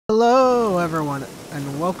Hello everyone,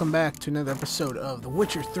 and welcome back to another episode of The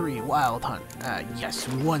Witcher 3 Wild Hunt. Yes,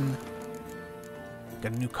 we won.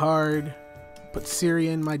 Got a new card. Put Ciri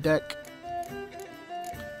in my deck.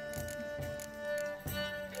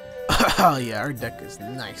 Oh yeah, our deck is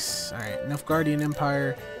nice. Alright, enough Guardian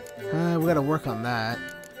Empire. We gotta work on that.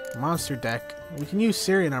 Monster deck. We can use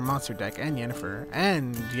Ciri in our monster deck, and Yennefer,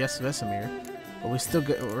 and yes, Vesemir. But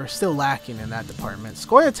we're still lacking in that department.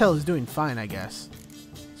 Scoia'tael is doing fine, I guess.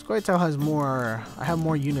 Scoia'tael has more. I have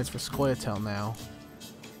more units for Scoia'tael now.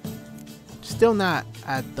 Still not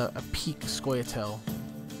at a peak Scoia'tael.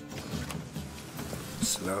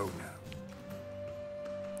 Slow now.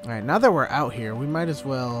 Alright, now that we're out here, we might as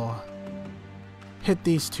well hit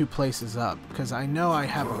these two places up, because I know I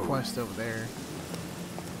have a quest over there.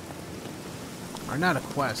 Or not a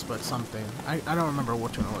quest, but something. I don't remember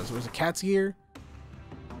which one it was. It was a Cat's Gear?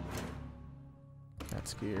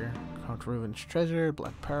 Cat's Gear. Count Reuven's Treasure,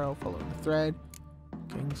 Black Peril, Following the Thread,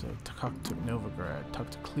 Kings of Takaktuk Novigrad, Talk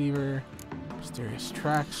to Cleaver, Mysterious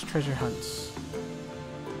Tracks, Treasure Hunts.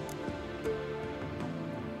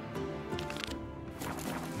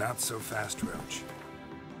 Not so fast, Roach.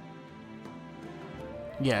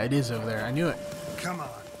 Yeah, it is over there. I knew it. Come on.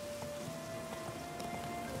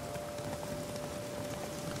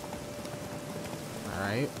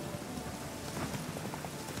 Alright.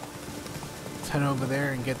 Let's head over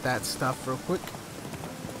there and get that stuff real quick.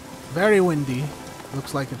 Very windy.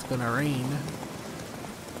 Looks like it's gonna rain.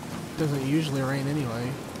 Doesn't usually rain anyway.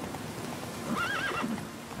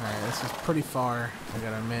 Alright, this is pretty far, I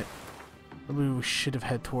gotta admit. Maybe we should have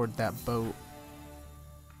head toward that boat.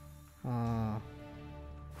 Alright,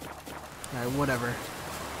 whatever.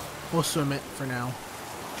 We'll swim it for now.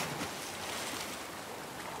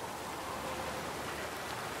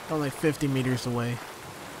 Only 50 meters away.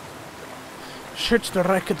 Search the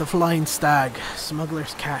wreck of the Flying Stag.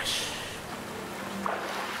 Smuggler's Cache.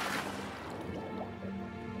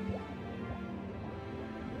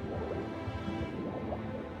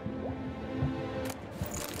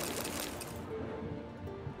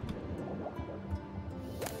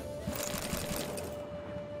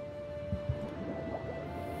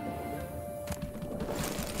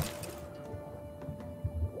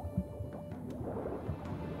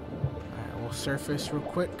 Surface real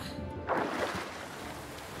quick.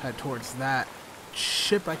 Head towards that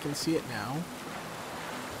ship. I can see it now.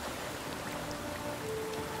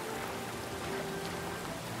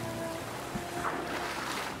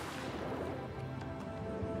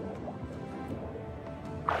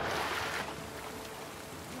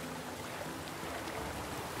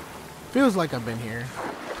 Feels like I've been here.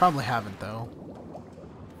 Probably haven't though.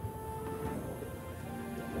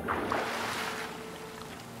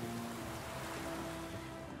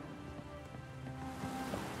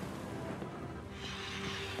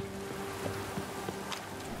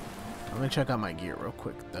 Let me check out my gear real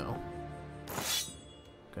quick though.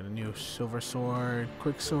 Got a new silver sword,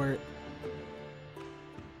 quick sword.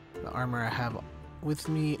 The armor I have with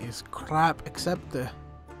me is crap, except the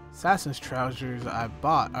assassin's trousers I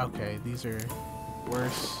bought. Okay, these are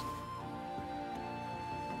worse.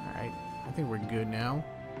 Alright, I think we're good now.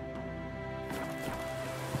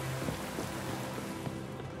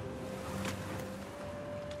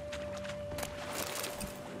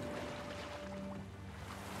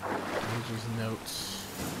 Notes.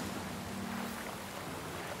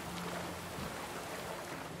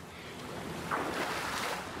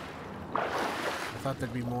 I thought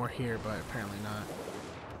there'd be more here, but apparently not.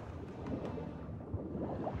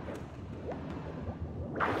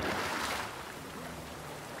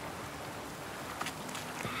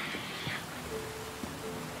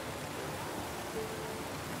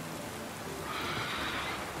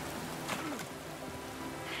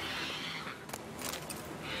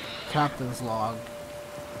 Captain's log.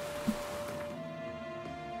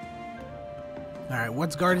 Alright,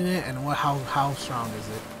 what's guarding it and how strong is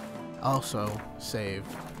it? Also, save.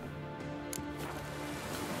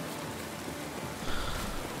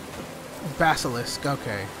 Basilisk,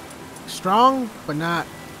 okay. Strong, but not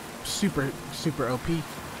super OP.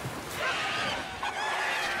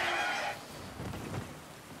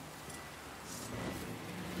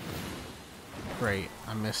 Great,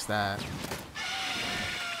 I missed that.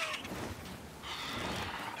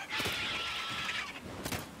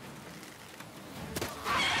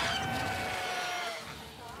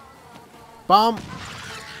 Bump!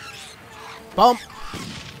 Bump!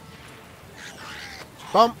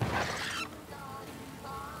 Bump!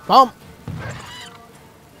 Bump!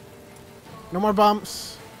 No more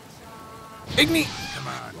bumps. Igni! Come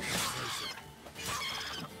on.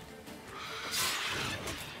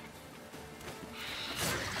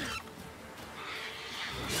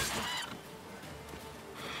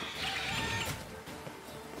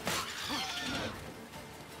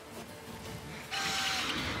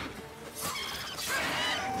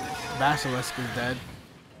 basilisk is dead.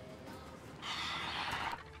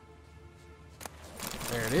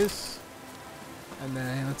 There it is. And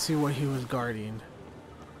then let's see what he was guarding.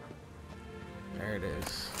 There it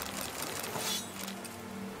is.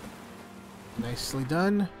 Nicely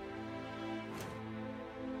done.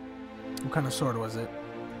 What kind of sword was it?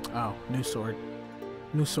 Oh, new sword.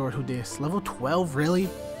 New sword, who dis? Level 12, really?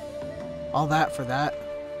 All that for that?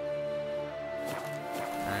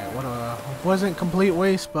 Alright, what a... wasn't complete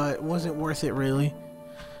waste, but wasn't worth it, really.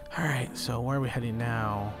 Alright, so where are we heading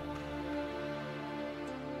now?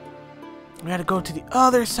 We gotta go to the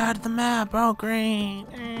other side of the map. Oh, great.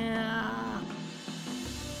 Yeah.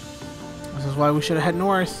 This is why we should have headed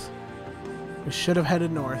north. We should have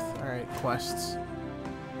headed north. Alright, quests.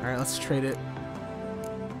 Alright, let's trade it.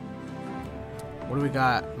 What do we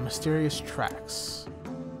got? Mysterious tracks.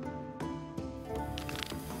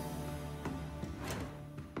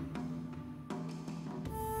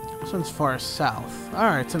 This one's far south.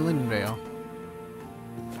 Alright, it's in Lindenvale.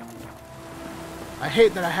 I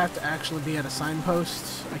hate that I have to actually be at a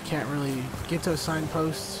signpost. I can't really get to a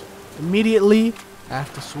signpost immediately. I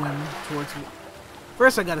have to swim towards...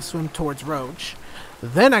 First I gotta swim towards Roach.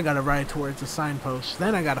 Then I gotta ride towards the signpost.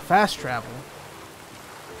 Then I gotta fast travel.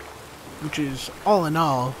 Which is, all in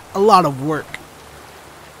all, a lot of work.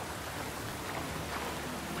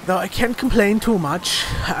 Though I can't complain too much.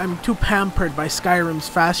 I'm too pampered by Skyrim's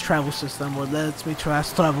fast travel system, which lets me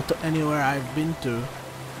fast travel to anywhere I've been to.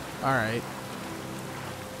 Alright.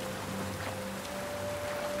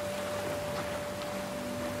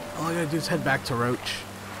 All I gotta do is head back to Roach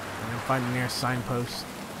and then find the nearest signpost.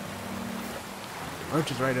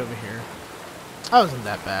 Roach is right over here. That wasn't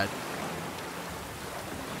that bad.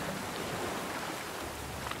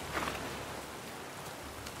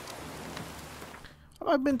 Have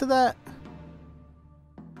I been to that?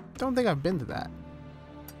 Don't think I've been to that.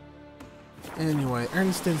 Anyway,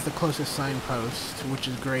 Ernston's the closest signpost, which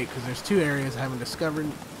is great because there's two areas I haven't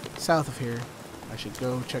discovered south of here. I should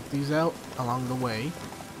go check these out along the way,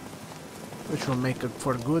 which will make it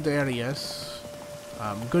for good areas.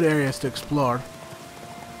 Good areas to explore.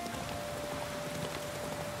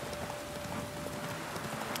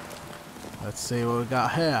 Let's see what we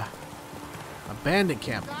got here. A bandit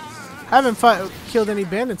camp. Haven't killed any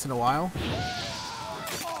bandits in a while.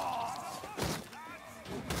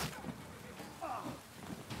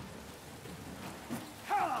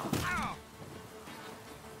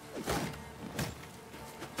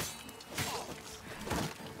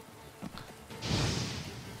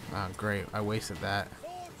 Oh, great. I wasted that.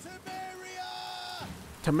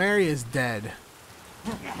 Temeria is dead.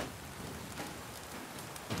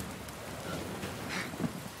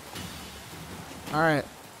 Alright.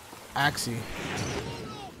 Axie.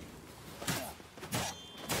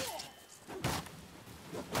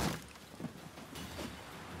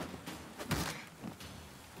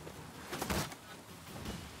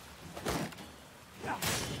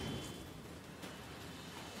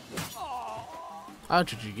 How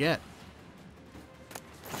did you get?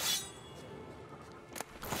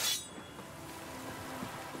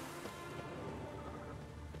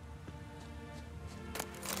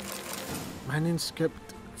 Mining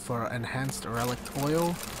script for enhanced relic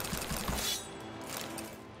oil.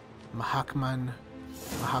 Mahakman.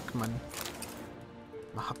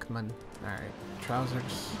 Alright.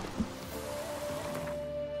 Trousers.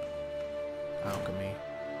 Oh, look at me.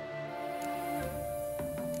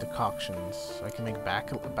 Decoctions. I can make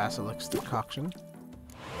basilisk decoction.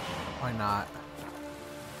 Why not?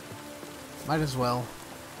 Might as well.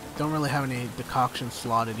 Don't really have any decoction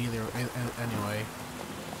slotted either anyway.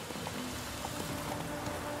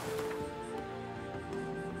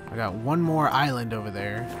 I got one more island over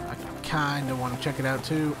there. I kind of want to check it out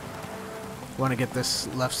too. Want to get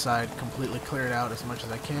this left side completely cleared out as much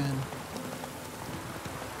as I can.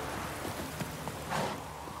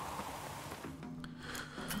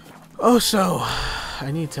 Oh, so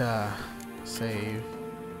I need to save.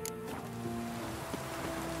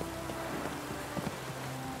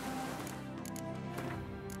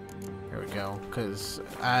 Here we go. Cause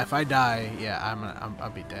if I die, yeah, I'll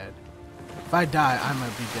be dead. If I die, I'm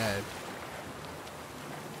gonna be dead.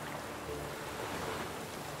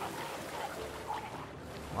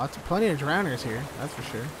 Plenty of drowners here, that's for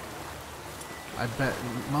sure. I bet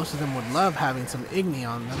most of them would love having some igni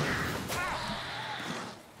on them.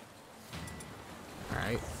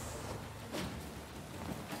 Alright.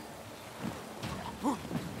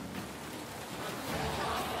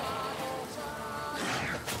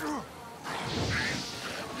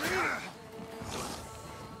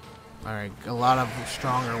 Alright, a lot of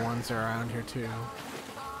stronger ones are around here too.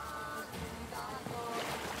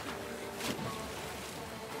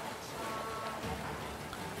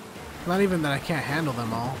 not even that I can't handle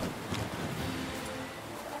them all.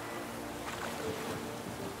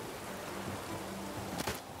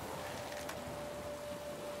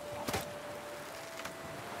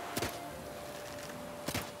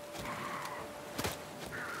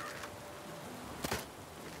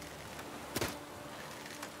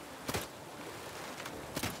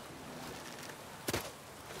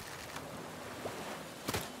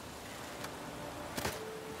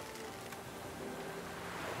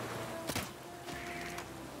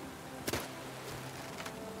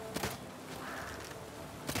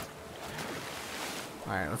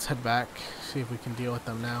 Alright, let's head back, see if we can deal with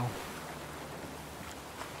them now.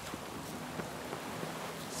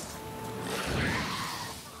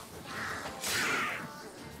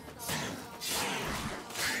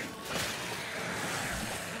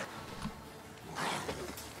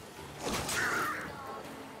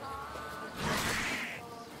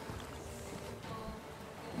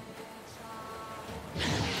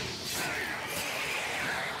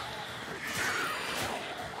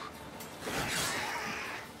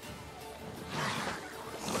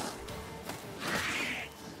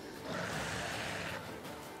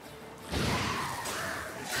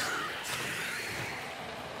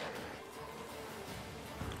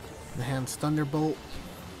 Enhanced Thunderbolt.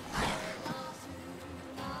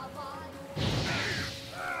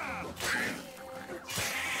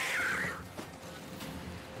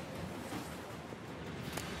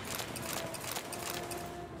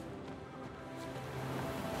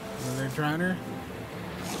 Another Drowner.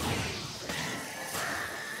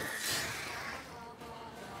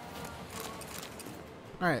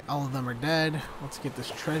 Alright, all of them are dead. Let's get this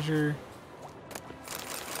treasure.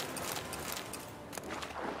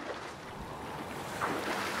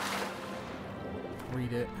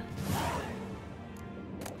 Read it.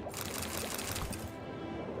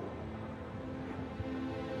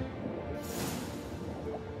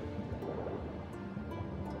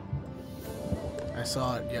 I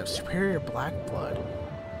saw it. You have superior black blood.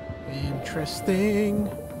 Interesting.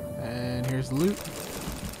 And here's loot.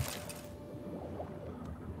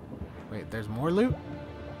 Wait, there's more loot?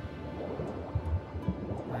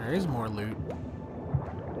 There is more loot.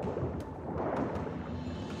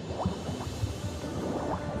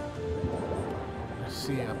 Let's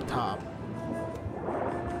see up top.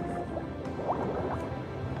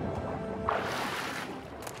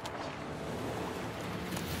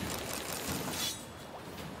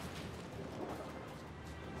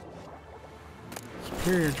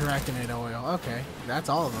 Superior Draconate oil. Okay, that's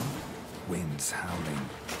all of them. Winds howling.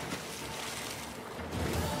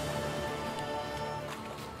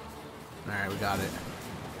 Alright, we got it.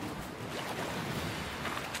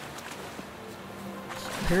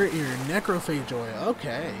 Superior Necrophage oil.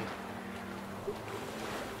 Okay.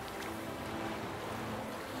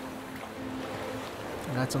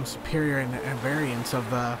 Got some superior variants of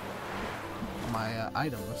my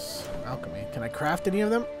items. Alchemy. Can I craft any of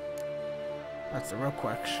them? That's the real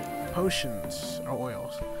question. Potions or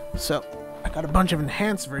oils. So, I got a bunch of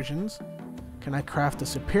enhanced versions. Can I craft the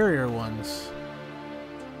superior ones?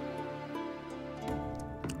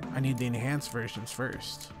 I need the enhanced versions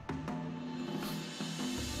first.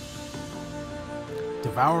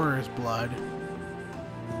 Devourer's Blood.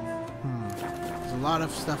 There's a lot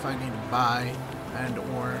of stuff I need to buy and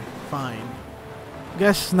or find.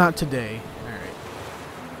 Guess not today. Alright.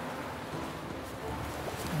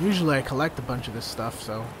 Usually I collect a bunch of this stuff,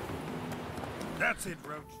 so... That's it,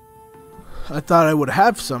 Roach. I thought I would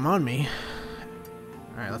have some on me.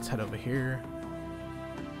 Alright, let's head over here.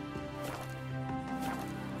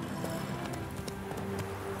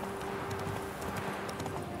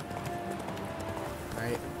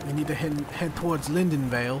 Alright, we need to head towards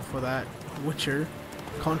Lindenvale for that Witcher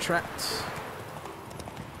contract.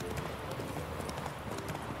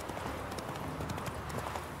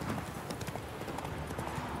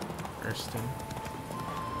 Thurston.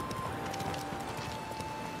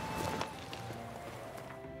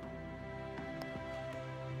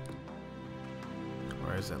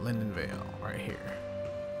 Where is it? Lindenvale, right here.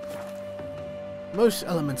 Most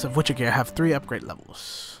elements of Witcher gear have 3 upgrade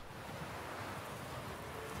levels.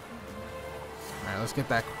 Alright, let's get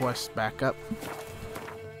that quest back up.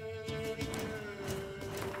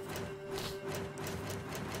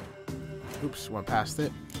 Oops, went past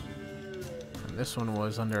it. And this one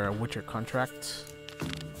was under a Witcher contract.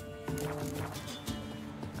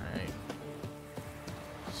 Alright.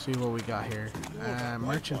 See what we got here.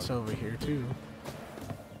 Merchants over here too.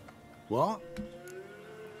 What?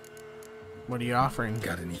 What are you offering?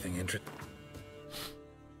 Got anything interesting?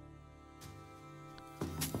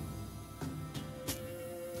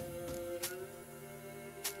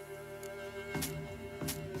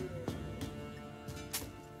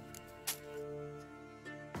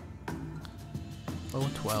 Oh,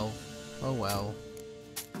 12. Oh well.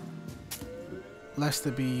 Less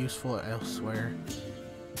to be useful elsewhere.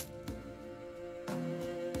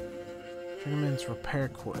 Journeyman's repair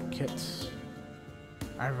kits.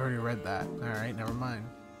 I've already read that. Alright, never mind.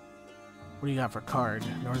 What do you got for card?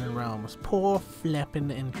 Northern Realms. Poor flippin'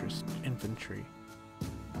 infantry.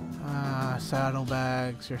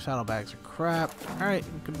 Saddlebags. Your saddlebags are crap. Alright,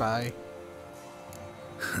 goodbye.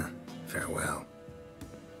 Farewell.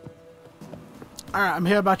 Alright, I'm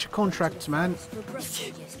here about your contracts, man.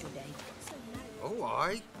 Oh,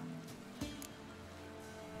 aye.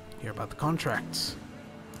 Hear about the contracts.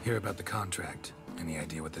 Hear about the contract. Any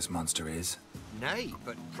idea what this monster is? Nay,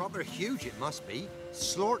 but proper huge it must be.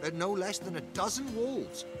 Slaughtered no less than a dozen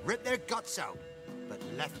wolves. Ripped their guts out, but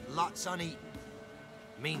left lots uneaten.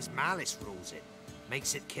 Means malice rules it.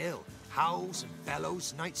 Makes it kill. Howls and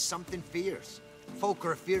bellows, nights something fierce. Folk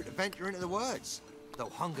are afeard to venture into the woods, though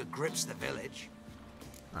hunger grips the village.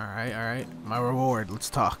 Alright, alright. My reward. Let's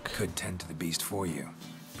talk. Could tend to the beast for you,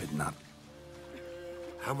 but not.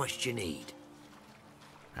 How much do you need?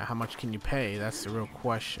 How much can you pay? That's the real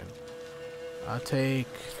question. I'll take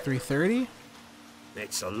 330.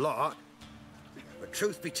 It's a lot. But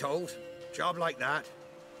truth be told, job like that,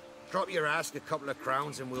 drop your ask a couple of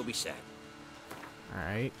crowns and we'll be set.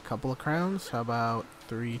 Alright, couple of crowns. How about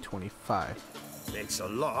 325? It's a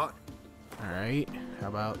lot. Alright, how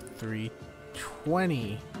about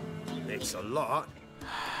 320? It's a lot.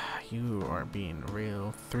 You are being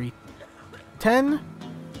real. 310?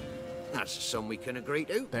 That's a sum we can agree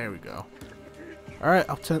to. There we go. Alright,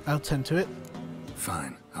 I'll tend to it.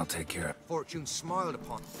 Fine, I'll take care of. Fortune smiled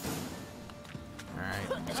upon.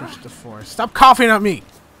 Alright, switch to 4. Stop coughing at me!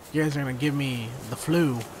 You guys are gonna give me the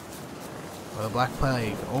flu. Or the Black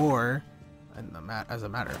Plague. Or, as a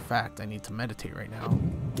matter of fact, I need to meditate right now.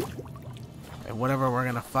 And whatever we're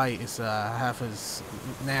gonna fight is half as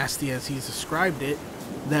nasty as he's described it,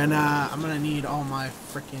 then I'm gonna need all my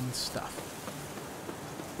freaking stuff.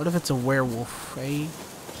 What if it's a werewolf, eh?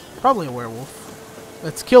 Probably a werewolf.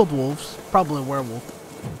 It's killed wolves. Probably a werewolf.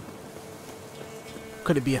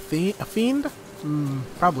 Could it be a fiend?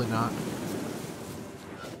 Probably not.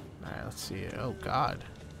 Alright, let's see. Oh, God.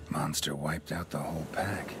 Monster wiped out the whole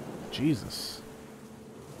pack. Jesus.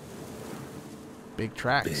 Big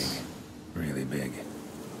tracks. Big. Really big.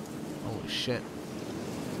 Holy shit.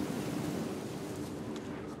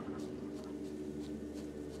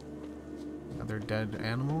 Another dead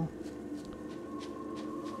animal.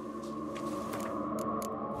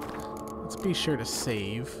 Let's be sure to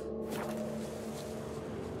save.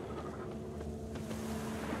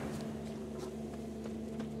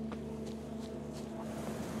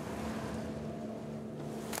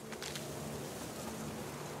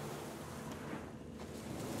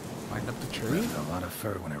 Wind up the tree. Left a lot of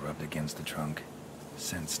fur when it rubbed against the trunk.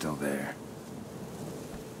 Scent's still there.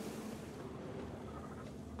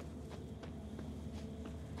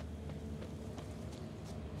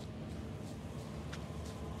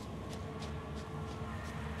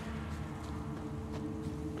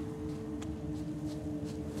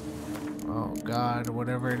 Oh God,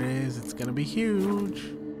 whatever it is, it's gonna be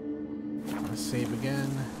huge. Let's save again.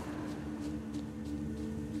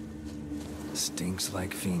 Stinks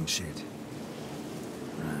like fiend shit.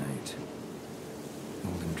 Right.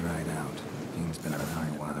 Old and dried out. Fiend's been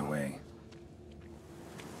around while they're away.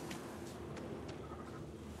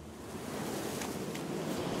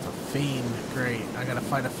 It's a fiend. Great. I gotta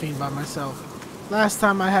fight a fiend by myself. Last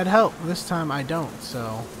time I had help. This time I don't,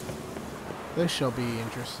 so this shall be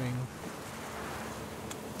interesting.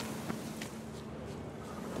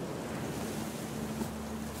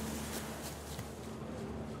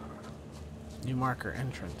 New marker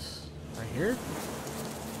entrance. Right here?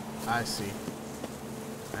 I see.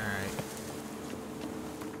 Alright.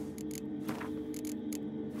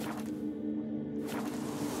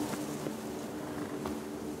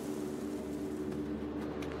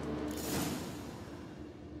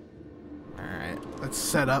 Alright, let's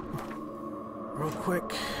set up real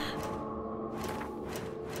quick.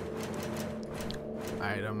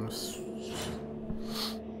 Items.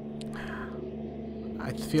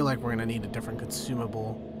 I feel like we're gonna need a different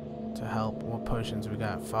consumable to help. What potions we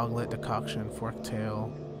got? Foglet, decoction,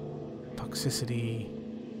 forktail, toxicity.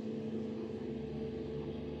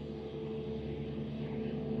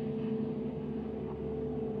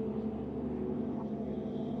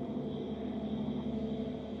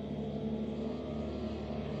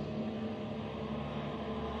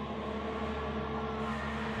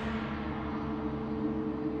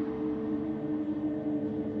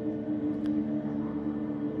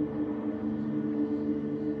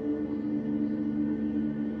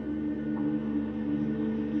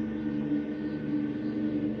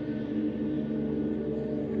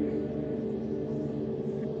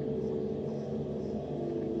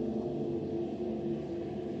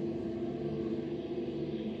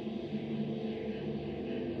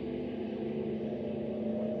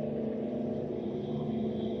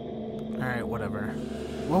 whatever.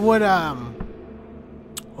 What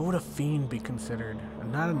would a fiend be considered?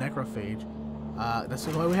 Not a necrophage. That's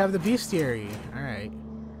why we have the bestiary. Alright.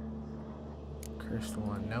 Cursed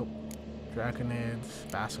one. Nope. Draconids,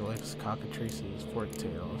 basilisks, cockatrices,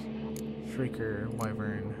 forktails, shrieker,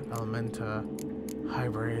 wyvern, elementa,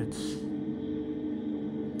 hybrids,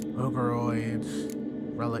 ogreoids,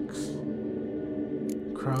 relics,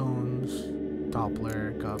 crones,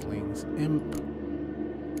 doppler, godlings, imp,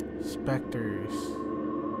 specters.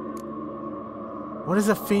 What is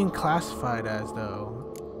a fiend classified as,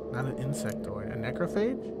 though? Not an insectoid. A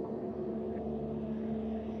necrophage?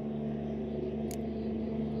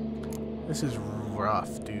 This is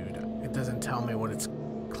rough, dude. It doesn't tell me what it's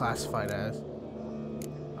classified as.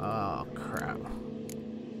 Oh, crap.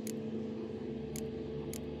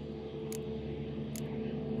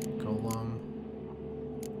 Golem.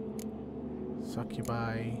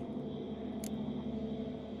 Succubi.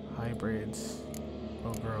 Hybrids.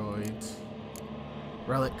 Ogreoids.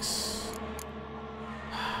 Relics.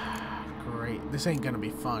 Great. This ain't gonna be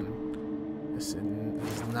fun. This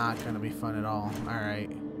is not gonna be fun at all. Alright.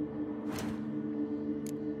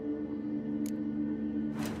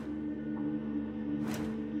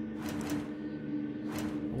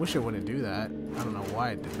 I wish it wouldn't do that. I don't know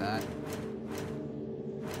why it did that.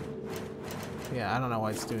 Yeah, I don't know why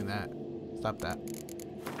it's doing that. Stop that.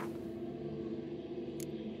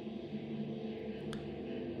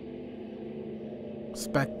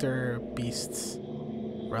 Spectre, beasts,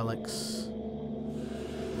 relics,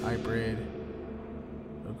 hybrid,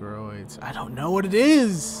 ogreoids. I don't know what it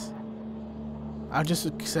is. I'll just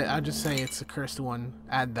say it's a cursed one.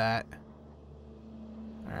 Add that.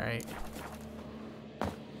 All right.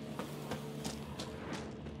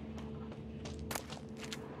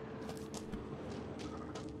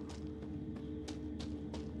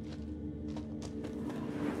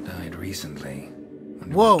 Died recently.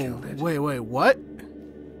 Wonder Whoa! what killed it. Wait, what?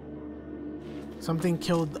 Something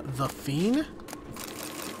killed the fiend?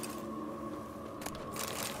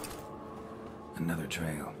 Another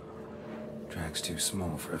trail. Track's too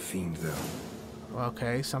small for a fiend, though.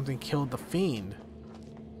 Okay, something killed the fiend.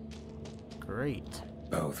 Great.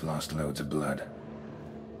 Both lost loads of blood.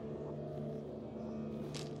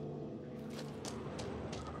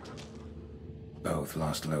 Both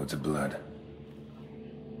lost loads of blood.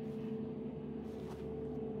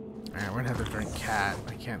 Alright, we're gonna have to drink cat.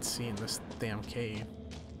 I can't see in this damn cave.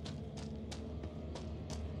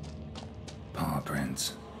 Paw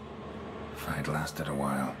prints. Fight lasted a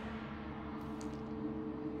while.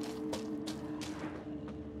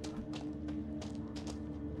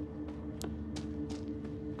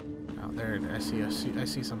 Oh, there. I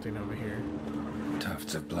see something over here.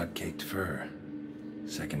 Tufts of blood-caked fur.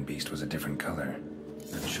 Second beast was a different color.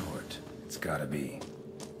 Not short. It's gotta be.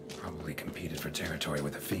 Probably competed for territory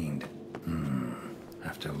with a fiend.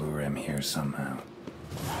 Have to lure him here somehow.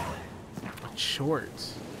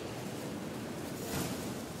 Shorts.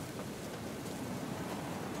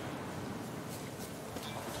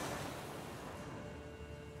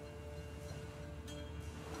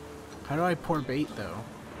 How do I pour bait, though?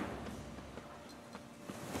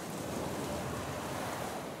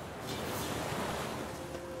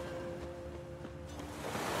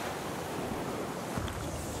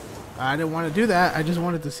 I didn't want to do that. I just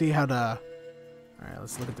wanted to see how to... Alright,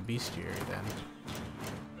 let's look at the bestiary then.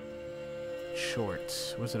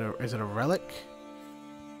 Shorts. Is it a relic?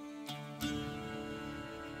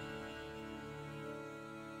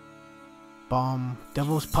 Bomb,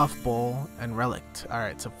 Devil's Puff Bowl, and relict.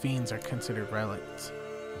 Alright, so fiends are considered relicts.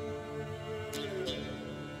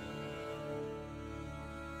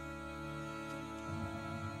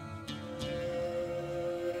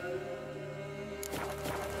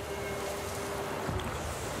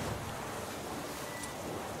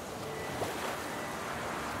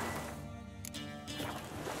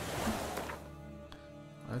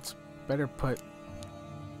 Let's better put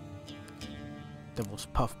Devil's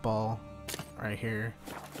Puffball right here.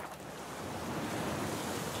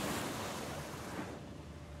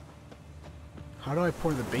 How do I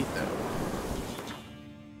pour the bait though?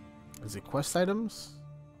 Is it quest items?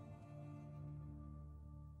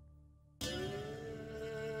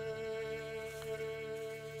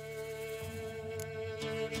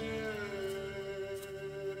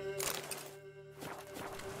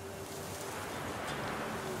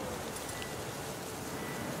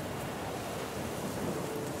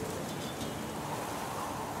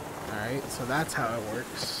 Alright, so that's how it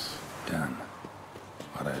works. Done.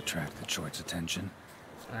 Ought to attract the Chort's attention.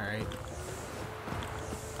 Alright.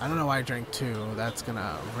 I don't know why I drank 2. That's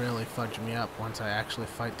gonna really fudge me up once I actually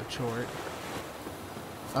fight the Chort.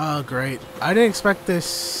 Oh, great. I didn't expect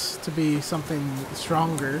this to be something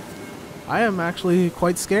stronger. I am actually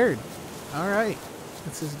quite scared. Alright.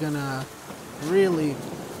 This is gonna really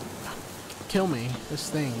kill me, this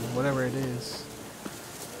thing, whatever it is.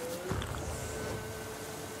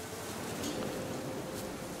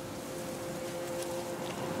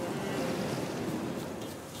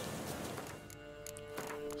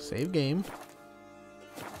 Save game.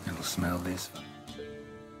 It'll smell this.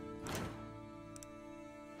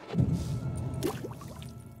 5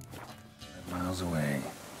 miles away.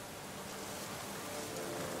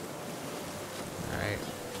 Alright.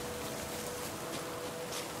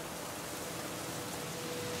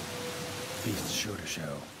 Feast's sure to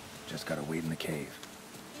show. Just gotta wait in the cave.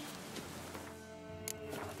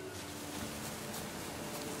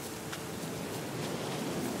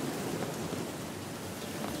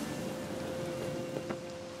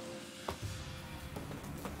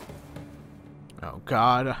 Oh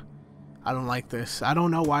god. I don't like this. I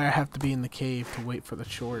don't know why I have to be in the cave to wait for the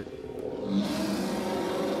Chort.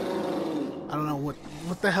 I don't know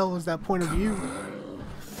what the hell is that point of view?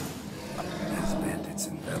 As bandits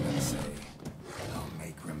and villains say, I'll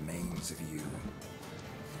make remains of you.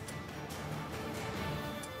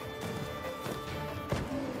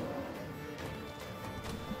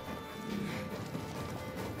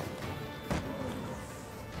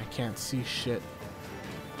 I can't see shit.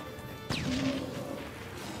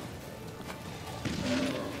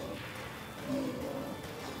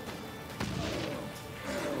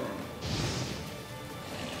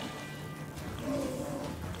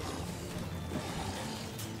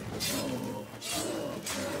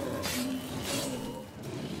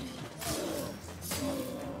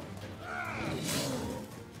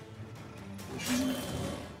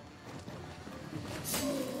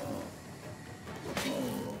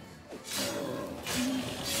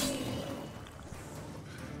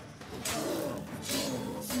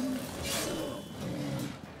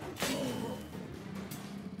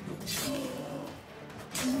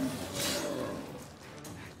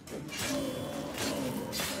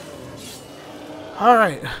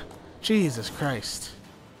 Alright. Jesus Christ.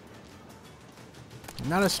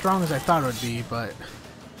 Not as strong as I thought it would be, but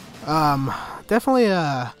definitely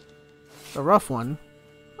a rough one.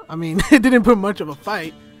 I mean, it didn't put much of a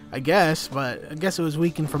fight, I guess, but I guess it was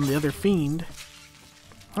weakened from the other fiend.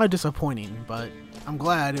 Disappointing, but I'm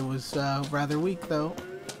glad it was rather weak though.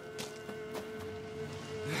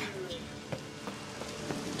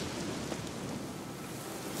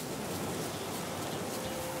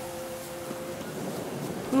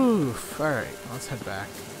 Oof. Alright, let's head back.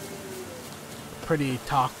 Pretty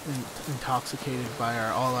intoxicated by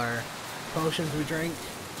all our potions we drank.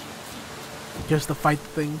 Just to fight the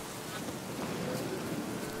thing.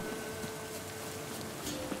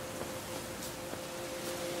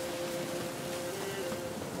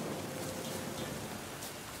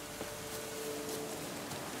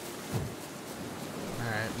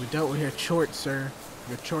 Alright, we dealt with your Chort, sir.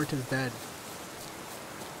 Your Chort is dead.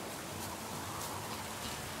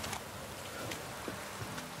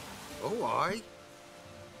 Oh, aye.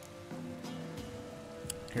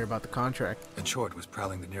 Hear about the contract. The Chort was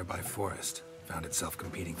prowling the nearby forest. Found itself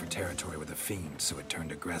competing for territory with a fiend, so it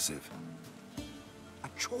turned aggressive. A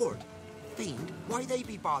Chort? Fiend? Why they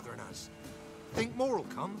be bothering us? Think more'll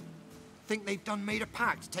come? Think they've done made a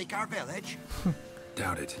pact to take our village?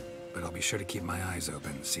 Doubt it, but I'll be sure to keep my eyes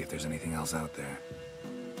open, see if there's anything else out there.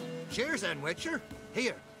 Cheers then, Witcher.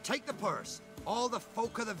 Here, take the purse. All the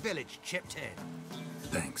folk of the village chipped in.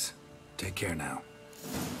 Thanks. Take care now.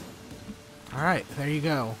 Alright, there you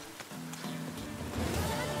go.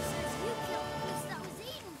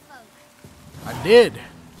 I did.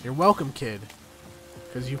 You're welcome, kid.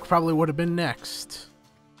 Because you probably would have been next.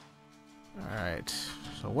 Alright.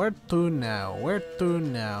 So where to now? Where to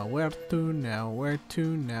now? Where to now? Where to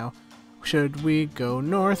now? Should we go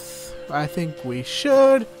north? I think we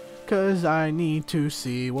should. Because I need to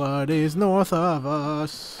see what is north of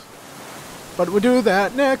us. But we'll do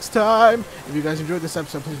that next time. If you guys enjoyed this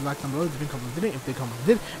episode, please like, down below. If you didn't comment, did. If they comment,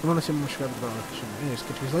 did. If you want to see more, subscribe to the bell notification. Anyways,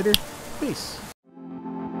 catch you guys later. Peace.